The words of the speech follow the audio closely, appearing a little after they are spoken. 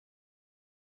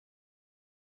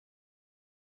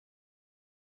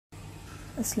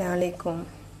അസ്സലാമലൈക്കും.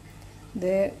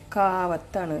 ഇത്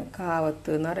കാവത്താണ്. കാവത്ത്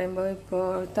എന്ന് പറയുമ്പോൾ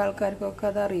ഇപ്പോഴത്തെ ആൾക്കാർക്കൊക്കെ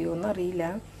അത് അറിയുമെന്നറിയില്ല.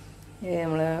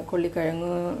 നമ്മൾ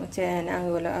കൊള്ളിക്കിഴങ്ങ്, ചേന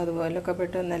അതുപോലൊക്കെ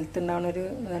പെട്ട് നിലത്തുണ്ടാവുന്നൊരു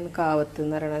ഇതാണ് കാവത്ത്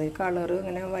എന്ന് പറയുന്നത്. അതിൽ കളറ്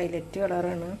ഇങ്ങനെ വയലറ്റ്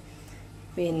കളറാണ്.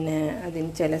 പിന്നെ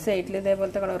അതിന് ചില സൈഡിൽ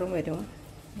ഇതേപോലത്തെ കളറും വരും.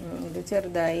 ഇത്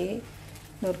ചെറുതായി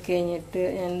നുറുക്കി കഴിഞ്ഞിട്ട്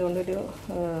എന്തുകൊണ്ടൊരു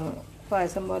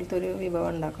പായസം പോലത്തെ ഒരു വിഭവം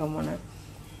ഉണ്ടാക്കാൻ പോണേ.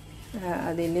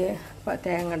 അതിൽ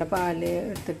തേങ്ങയുടെ പാല്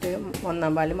എടുത്തിട്ട്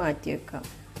ഒന്നാം പാല് മാറ്റി വെക്കാം.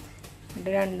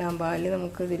 എന്നിട്ട് രണ്ടാം പാല്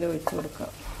നമുക്ക് ഇതിൽ ഒഴിച്ച്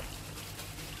കൊടുക്കാം.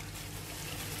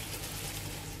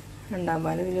 രണ്ടാം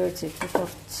പാല് ഇതിൽ ഒഴിച്ചിട്ട്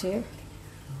കുറച്ച്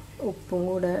ഉപ്പും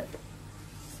കൂടെ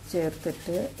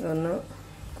ചേർത്തിട്ട് ഒന്ന്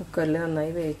കുക്കറിൽ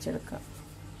നന്നായി വേവിച്ചെടുക്കാം.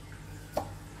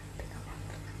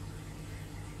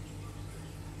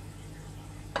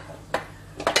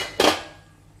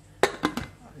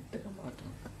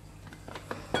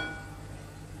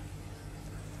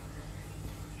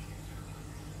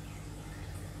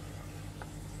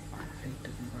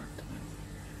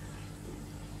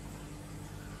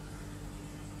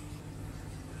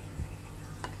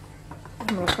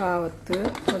 കാവത്ത്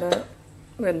ഇവിടെ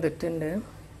വെന്തിട്ടുണ്ട്.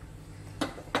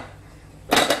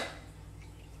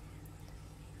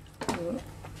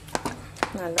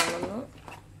 നല്ലോണം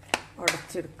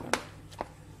ഉടച്ചെടുക്കണം.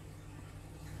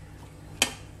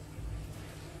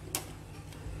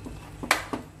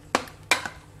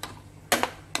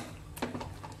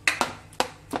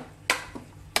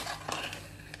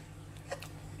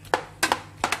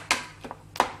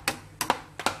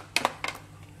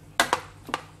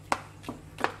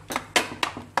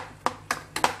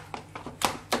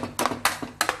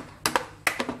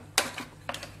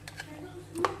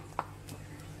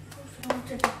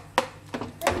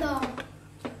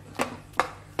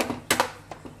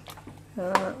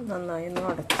 നന്നായി ഒന്ന്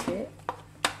ഉടച്ച്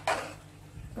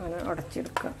അങ്ങനെ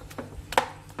ഉടച്ചെടുക്കുക.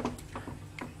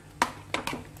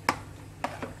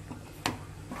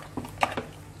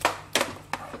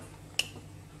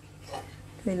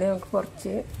 ഇതിൽ നമുക്ക്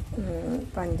കുറച്ച്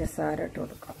പഞ്ചസാര ഇട്ട്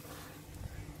കൊടുക്കാം.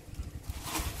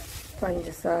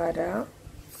 പഞ്ചസാര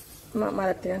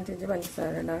മധുരത്തിനനുസരിച്ച്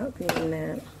പഞ്ചസാര ഇടാം. പിന്നെ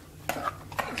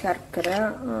ശർക്കര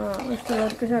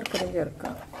ഇഷ്ടമുള്ളവർക്ക് ശർക്കരയും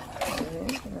ചേർക്കാം.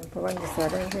 അപ്പോൾ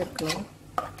പഞ്ചസാര ചേർക്കണം.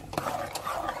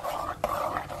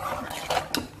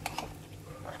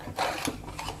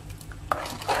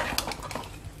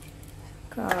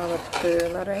 കാവത്ത്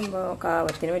എന്ന് പറയുമ്പോൾ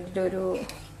കാവത്തിന് പറ്റിയിട്ടൊരു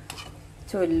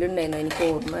ചൊല്ലുണ്ടായിരുന്നു. എനിക്ക്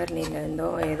ഓർമ്മ വരുന്നില്ല.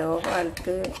 ഏതോ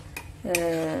കാലത്ത്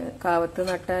കാവത്ത്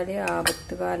നട്ടാൽ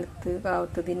ആപത്ത് കാലത്ത്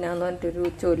കാവത്ത് തിന്നാന്ന് പറഞ്ഞിട്ടൊരു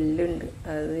ചൊല്ലുണ്ട്.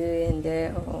 അത് എൻ്റെ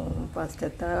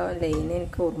ഫസ്റ്റത്തെ ലൈന്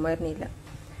എനിക്ക് ഓർമ്മ വരുന്നില്ല.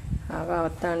 ആ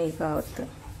കാവത്താണ് ഈ കാവത്ത്.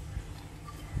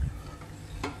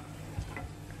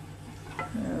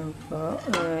 അപ്പോൾ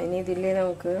ഇനി ഇതിൽ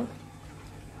നമുക്ക്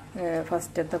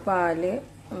ഫസ്റ്റത്തെ പാല്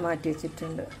മാറ്റി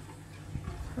വെച്ചിട്ടുണ്ട്.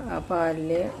 ആ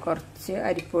പാലിൽ കുറച്ച്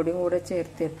അരിപ്പൊടിയും കൂടെ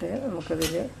ചേർത്തിട്ട്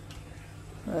നമുക്കതിൽ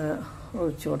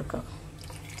ഒഴിച്ചു കൊടുക്കാം.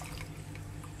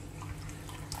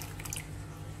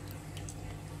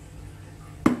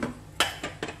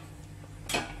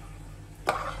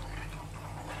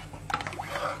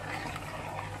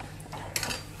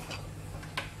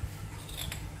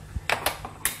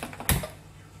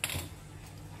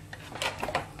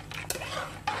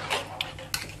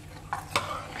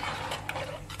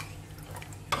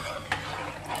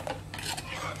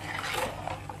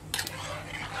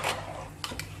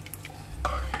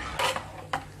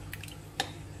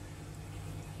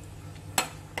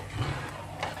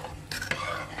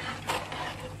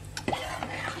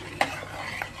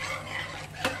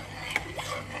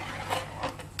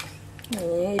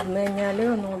 ഇരുന്ന് കഴിഞ്ഞാൽ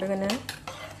ഒന്നുകൂടി ഇങ്ങനെ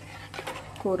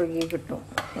കുറുകി കിട്ടും.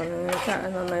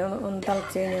 നന്നായി ഒന്ന്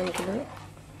തിളച്ച് കഴിഞ്ഞാൽ നമുക്കിത്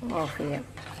ഓഫ് ചെയ്യാം.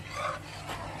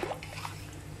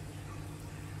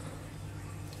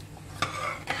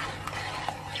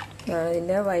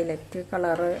 ഇതിൻ്റെ വയലറ്റ്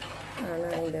കളറ് ആണ്.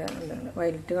 അതിൻ്റെ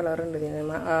വയലറ്റ് കളറുണ്ട് ഇതിന്.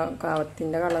 ആ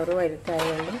കാവത്തിൻ്റെ കളറ് വയലറ്റ്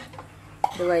ആയതുകൊണ്ട്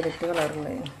ഇത് വയലറ്റ്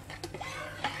കളറുണ്ട്.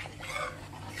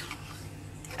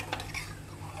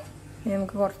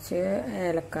 നമുക്ക് കുറച്ച്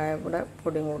ഏലക്കായ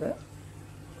പൊടിയും കൂടെ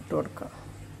ഇട്ട് കൊടുക്കാം.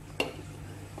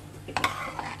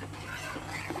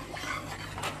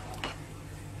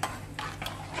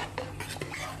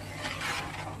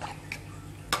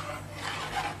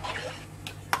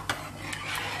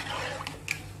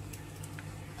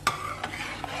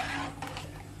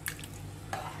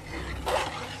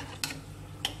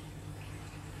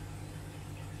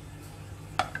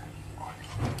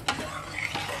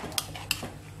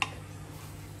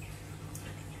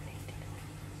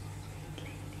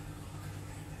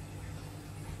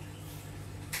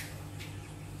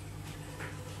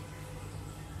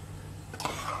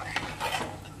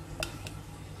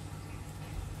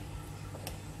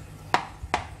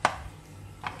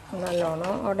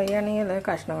 നല്ലോണം ഉടയുകയാണെങ്കിൽ അത്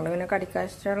കഷ്ണങ്ങൾ ഇങ്ങനെ കടിക്കാൻ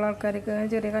ഇഷ്ടമുള്ള ആൾക്കാർക്ക്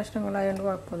ചെറിയ കഷ്ണങ്ങളായതുകൊണ്ട്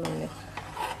കുഴപ്പമൊന്നുമില്ല,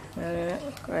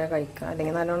 അങ്ങനെ കഴിക്കാം.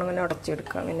 അല്ലെങ്കിൽ നല്ലോണം ഇങ്ങനെ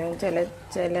ഉടച്ചെടുക്കാം. പിന്നെ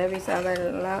ചില പീസ്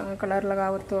വെള്ള കളറുള്ള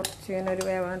കാവത്ത് കുറച്ച് ഇങ്ങനെ ഒരു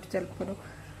വേവാൻ ചിലപ്പോൾ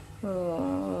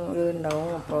ഒരു ഇതുണ്ടാവും.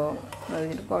 അപ്പോൾ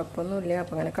അതിന് കുഴപ്പമൊന്നുമില്ല.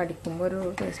 അപ്പോൾ അങ്ങനെ കടിക്കുമ്പോൾ ഒരു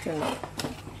ടേസ്റ്റ് ഉണ്ടാവും.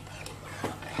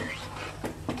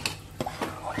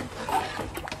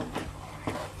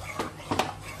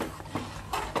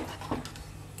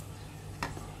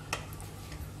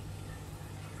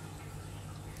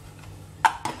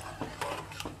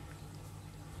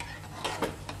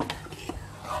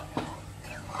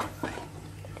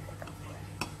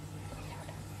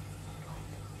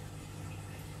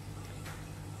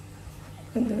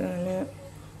 ഇതിങ്ങനെ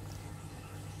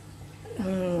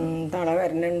തള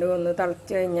വരുന്നുണ്ട്. ഒന്ന്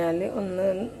തിളച്ച് കഴിഞ്ഞാൽ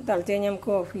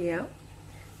നമുക്ക് ഓഫ് ചെയ്യാം.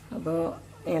 അപ്പോൾ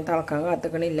ഞാൻ തിളക്കാൻ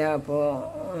കാത്തിക്കണില്ല. അപ്പോൾ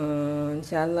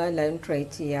ഇൻഷാ അല്ലാഹ് എല്ലാവരും ട്രൈ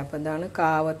ചെയ്യുക. അപ്പോൾ ഇതാണ്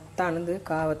കാവത്താണിത്.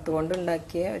 കാവത്ത് കൊണ്ട്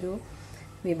ഉണ്ടാക്കിയ ഒരു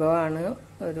വിഭവമാണ്.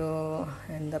 ഒരു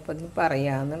എന്താപ്പോൾ ഇത്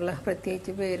പറയാന്നുള്ള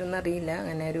പ്രത്യേകിച്ച് പേരൊന്നും അറിയില്ല.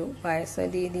 അങ്ങനെ ഒരു പായസ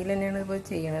രീതിയിൽ തന്നെയാണ് ഇപ്പോൾ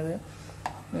ചെയ്യണത്.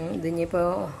 ഇതിനിപ്പോൾ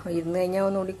ഇരുന്ന് കഴിഞ്ഞാൽ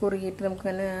ഒന്നുകൂടി കുറുകിയിട്ട്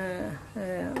നമുക്കങ്ങനെ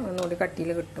ഒന്നുകൂടി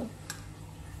കട്ടിയിൽ കിട്ടും.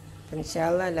 ഇൻഷാ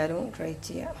അല്ലാഹ് എല്ലാവരും ട്രൈ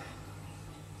ചെയ്യാം.